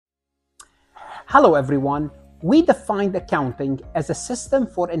Hello everyone. We defined accounting as a system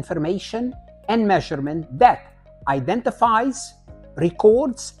for information and measurement that identifies,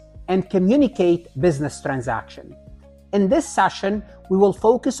 records, and communicates business transactions. In this session, we will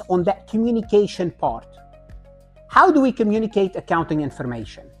focus on that communication part. How do we communicate accounting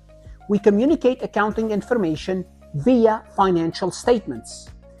information? We communicate accounting information via financial statements.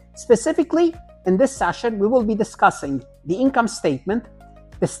 Specifically, in this session, we will be discussing the income statement,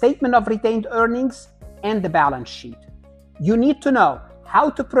 the statement of retained earnings, and the balance sheet. You need to know how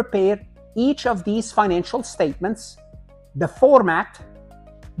to prepare each of these financial statements, the format,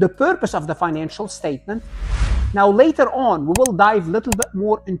 the purpose of the financial statement. Now later on, we will dive a little bit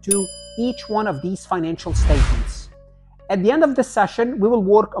more into each one of these financial statements. At the end of the session, we will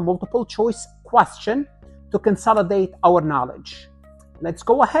work a multiple choice question to consolidate our knowledge. Let's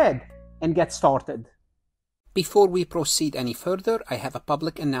go ahead and get started. Before we proceed any further, I have a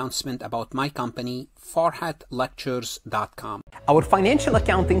public announcement about my company, farhatlectures.com. Our financial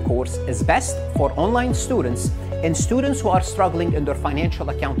accounting course is best for online students and students who are struggling in their financial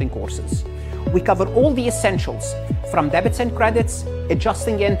accounting courses. We cover all the essentials from debits and credits,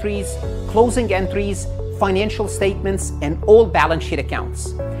 adjusting entries, closing entries, financial statements, and all balance sheet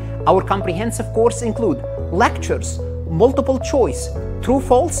accounts. Our comprehensive course includes lectures, multiple choice,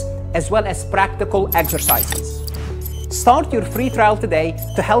 true/false, as well as practical exercises. Start your free trial today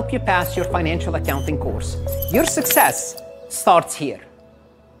to help you pass your financial accounting course. Your success starts here.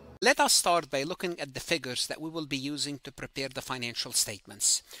 Let us start by looking at the figures that we will be using to prepare the financial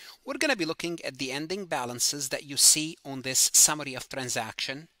statements. We're going to be looking at the ending balances that you see on this summary of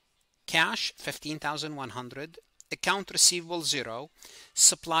transaction. Cash, 15,100. Account receivable, 0.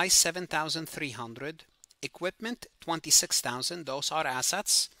 Supplies, 7,300. Equipment, 26,000. Those are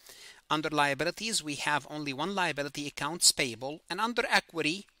assets. Under liabilities, we have only one liability, accounts payable. And under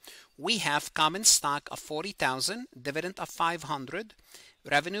equity, we have common stock of 40,000, dividend of 500,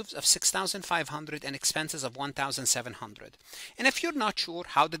 revenues of 6,500, and expenses of 1,700. And if you're not sure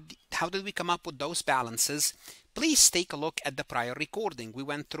how did we come up with those balances, please take a look at the prior recording. We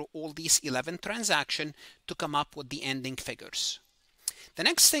went through all these 11 transactions to come up with the ending figures. The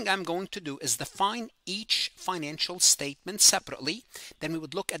next thing I'm going to do is define each financial statement separately. Then we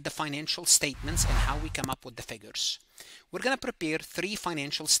would look at the financial statements and how we come up with the figures. We're going to prepare 3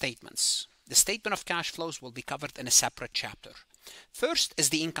 financial statements. The statement of cash flows will be covered in a separate chapter. First is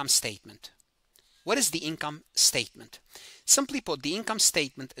the income statement. What is the income statement? Simply put, the income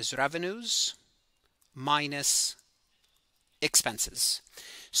statement is revenues minus expenses.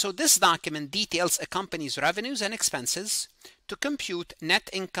 So this document details a company's revenues and expenses to compute net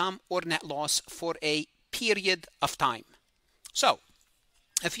income or net loss for a period of time. So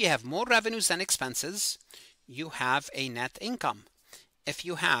if you have more revenues than expenses, you have a net income. If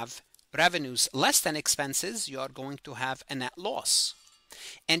you have revenues less than expenses, you are going to have a net loss.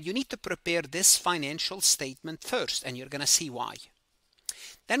 And you need to prepare this financial statement first, and you're going to see why.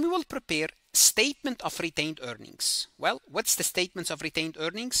 Then we will prepare statement of retained earnings. Well, what's the statements of retained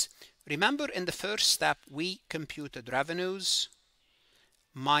earnings? Remember, in the first step, we computed revenues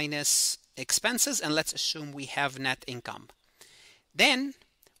minus expenses, and let's assume we have net income. Then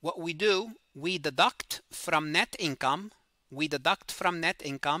what we do, we deduct from net income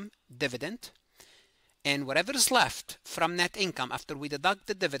dividend, and whatever is left from net income after we deduct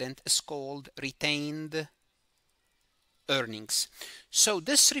the dividend is called retained earnings. So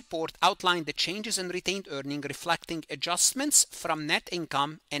this report outlined the changes in retained earnings reflecting adjustments from net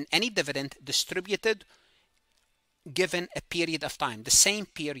income and any dividend distributed given a period of time, the same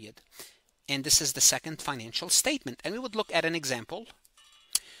period. And this is the second financial statement. And we would look at an example.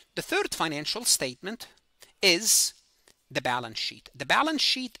 The third financial statement is the balance sheet. The balance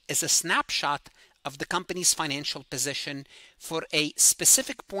sheet is a snapshot of the company's financial position for a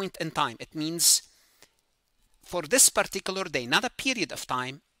specific point in time. It means for this particular day, not a period of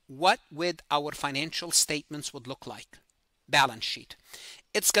time, what would our financial statements would look like. Balance sheet.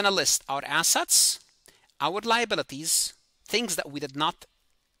 It's going to list our assets, our liabilities, things that we did not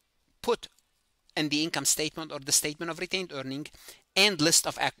put in the income statement or the statement of retained earnings, and list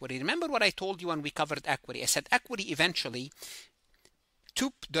of equity. Remember what I told you when we covered equity. I said equity eventually,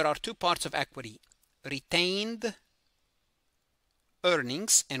 there are 2 parts of equity. Retained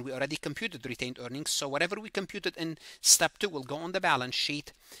earnings, and we already computed retained earnings, so whatever we computed in step 2 will go on the balance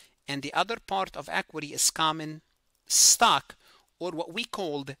sheet, and the other part of equity is common stock, or what we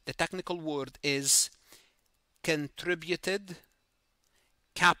called, the technical word is contributed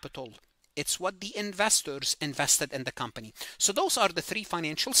capital. It's what the investors invested in the company. So those are the three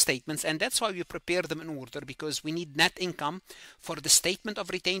financial statements, and that's why we prepare them in order, because we need net income for the statement of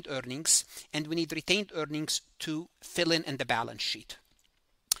retained earnings, and we need retained earnings to fill in the balance sheet.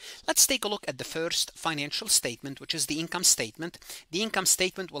 Let's take a look at the first financial statement, which is the income statement. The income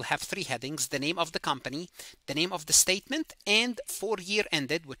statement will have three headings: the name of the company, the name of the statement, and for year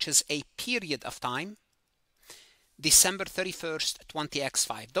ended, which is a period of time, December 31st,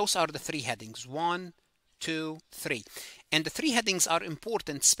 20x5. Those are the three headings: 1, 2, 3. And the three headings are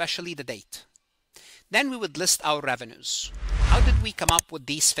important, especially the date. Then we would list our revenues. How did we come up with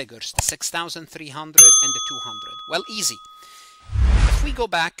these figures, the 6,300 and the 200? Well, easy. If we go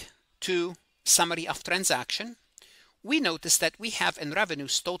back to summary of transaction, we notice that we have in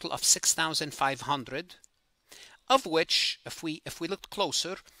revenues total of 6,500, of which, if we look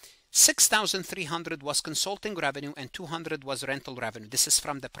closer, 6,300 was consulting revenue and 200 was rental revenue. This is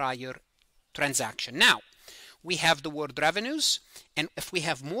from the prior transaction. Now, we have the word revenues, and if we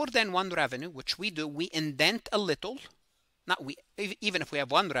have more than one revenue, which we do, we indent a little. Even if we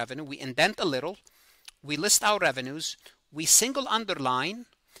have one revenue, we indent a little. We list our revenues, we single underline,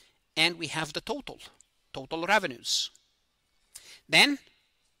 and we have the total revenues. Then,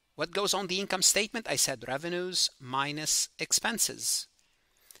 what goes on the income statement? I said revenues minus expenses.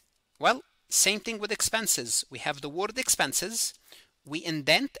 Well, same thing with expenses. We have the word expenses, we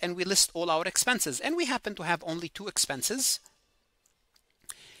indent, and we list all our expenses. And we happen to have only two expenses,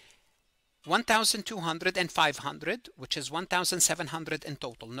 1,200 and 500, which is 1,700 in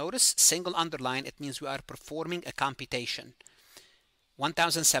total. Notice, single underline, it means we are performing a computation.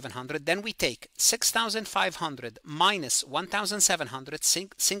 1,700, then we take 6,500 minus 1,700,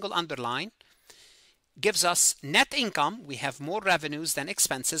 single underline, gives us net income. We have more revenues than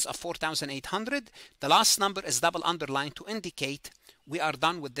expenses of 4,800. The last number is double underlined to indicate we are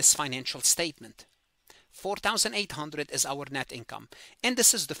done with this financial statement. 4,800 is our net income. And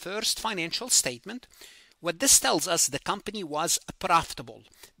this is the first financial statement. What this tells us, the company was profitable.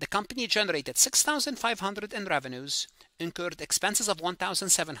 The company generated 6,500 in revenues, incurred expenses of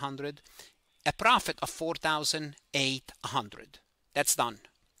 1,700, a profit of 4,800. That's done.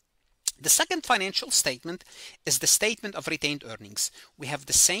 The second financial statement is the statement of retained earnings. We have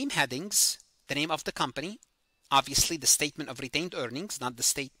the same headings, the name of the company, obviously the statement of retained earnings, not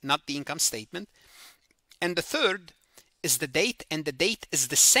the income statement. And the third is the date, and the date is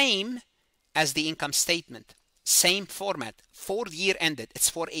the same as the income statement. Same format, for year ended. It's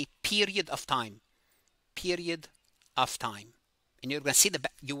for a period of time. Period of time. And you're going to see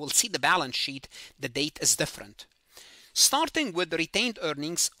you will see the balance sheet, the date is different. Starting with the retained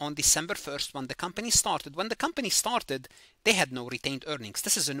earnings on December 1st, when the company started. When the company started, they had no retained earnings.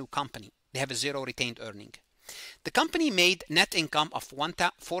 This is a new company. They have a zero retained earning. The company made net income of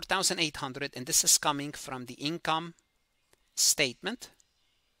 4,800, and this is coming from the income statement.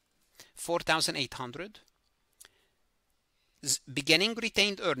 4,800. Beginning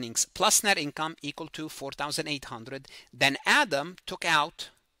retained earnings plus net income equal to 4,800. Then Adam took out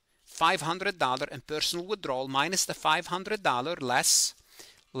 $500 in personal withdrawal minus the $500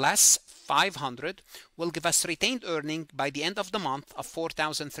 less 500 will give us retained earning by the end of the month of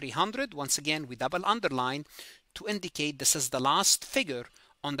 4,300. Once again, we double underline to indicate this is the last figure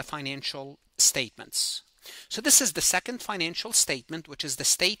on the financial statements. So this is the second financial statement, which is the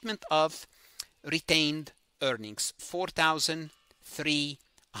statement of retained earnings,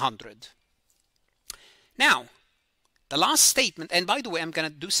 4,300. Now, the last statement, and by the way, I'm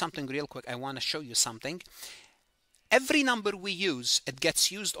going to do something real quick. I want to show you something. Every number we use, it gets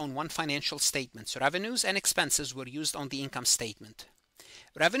used on one financial statement. So revenues and expenses were used on the income statement.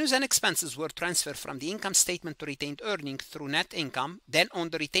 Revenues and expenses were transferred from the income statement to retained earnings through net income. Then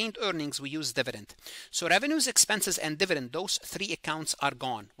on the retained earnings, we use dividend. So revenues, expenses, and dividend, those three accounts are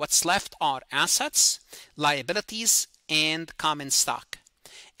gone. What's left are assets, liabilities, and common stock.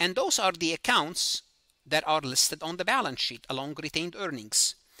 And those are the accounts that are listed on the balance sheet along retained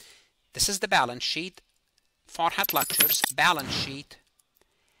earnings. This is the balance sheet. Farhat Lectures balance sheet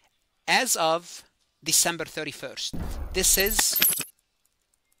as of December 31st. This is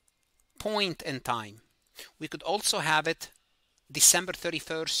point in time. We could also have it December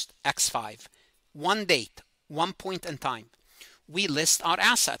 31st x5. One date, one point in time. We list our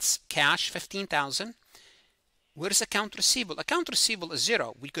assets. Cash 15,000. Where's account receivable? Account receivable is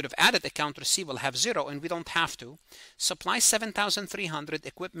 0. We could have added account receivable, have 0, and we don't have to. Supply 7,300,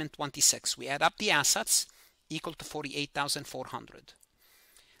 equipment 26. We add up the assets, equal to 48,400.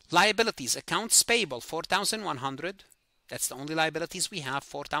 Liabilities, accounts payable 4,100. That's the only liabilities we have,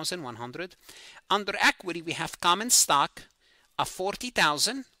 4,100. Under equity, we have common stock of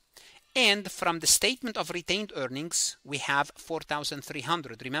 40,000, And from the statement of retained earnings, we have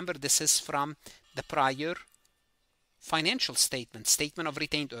 4,300. Remember, this is from the prior financial statement of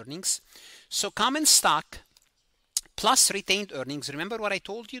retained earnings. So common stock plus retained earnings, remember what I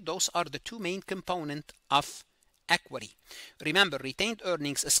told you? Those are the two main components of equity. Remember, retained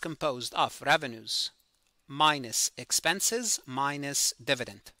earnings is composed of revenues minus expenses minus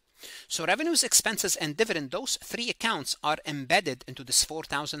dividend. So revenues, expenses, and dividend, those three accounts are embedded into this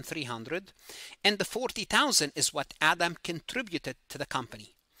 4,300, and the 40,000 is what Adam contributed to the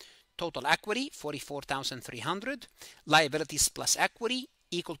company. Total equity, 44,300. Liabilities plus equity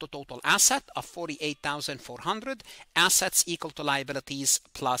equal to total asset of 48,400. Assets equal to liabilities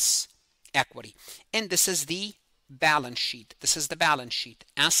plus equity. And this is the balance sheet. This is the balance sheet.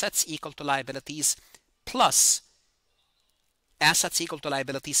 Assets equal to liabilities plus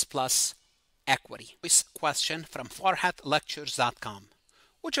equity. This question from farhatlectures.com.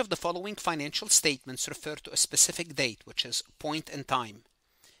 Which of the following financial statements refer to a specific date, which is point in time?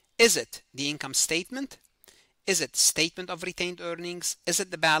 Is it the income statement? Is it statement of retained earnings? Is it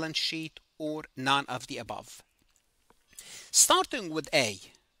the balance sheet, or none of the above? Starting with A,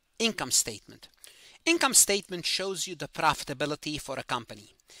 income statement. Income statement shows you the profitability for a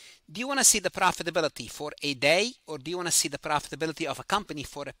company. Do you want to see the profitability for a day, or do you want to see the profitability of a company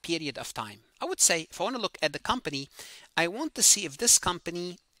for a period of time? I would say if I want to look at the company, I want to see if this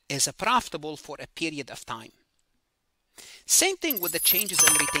company is profitable for a period of time. Same thing with the changes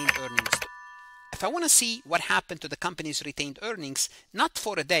in retained earnings. If I want to see what happened to the company's retained earnings, not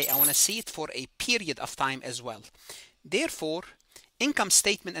for a day, I want to see it for a period of time as well. Therefore, income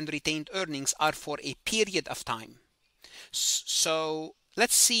statement and retained earnings are for a period of time. So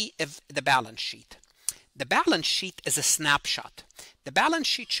let's see if the balance sheet. The balance sheet is a snapshot. The balance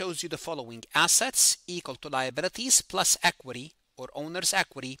sheet shows you the following: assets equal to liabilities plus equity, or owner's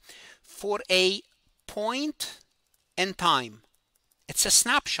equity, for a point in time. It's a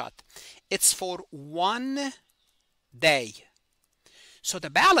snapshot. It's for 1 day. So the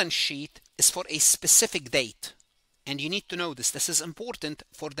balance sheet is for a specific date. And you need to know this. This is important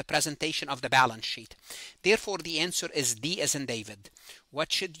for the presentation of the balance sheet. Therefore, the answer is D as in David.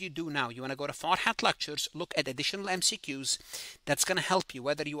 What should you do now? You want to go to Farhat Lectures, look at additional MCQs. That's going to help you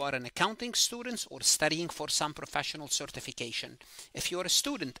whether you are an accounting student or studying for some professional certification. If you're a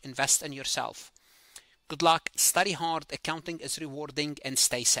student, invest in yourself. Good luck, study hard, accounting is rewarding, and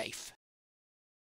stay safe.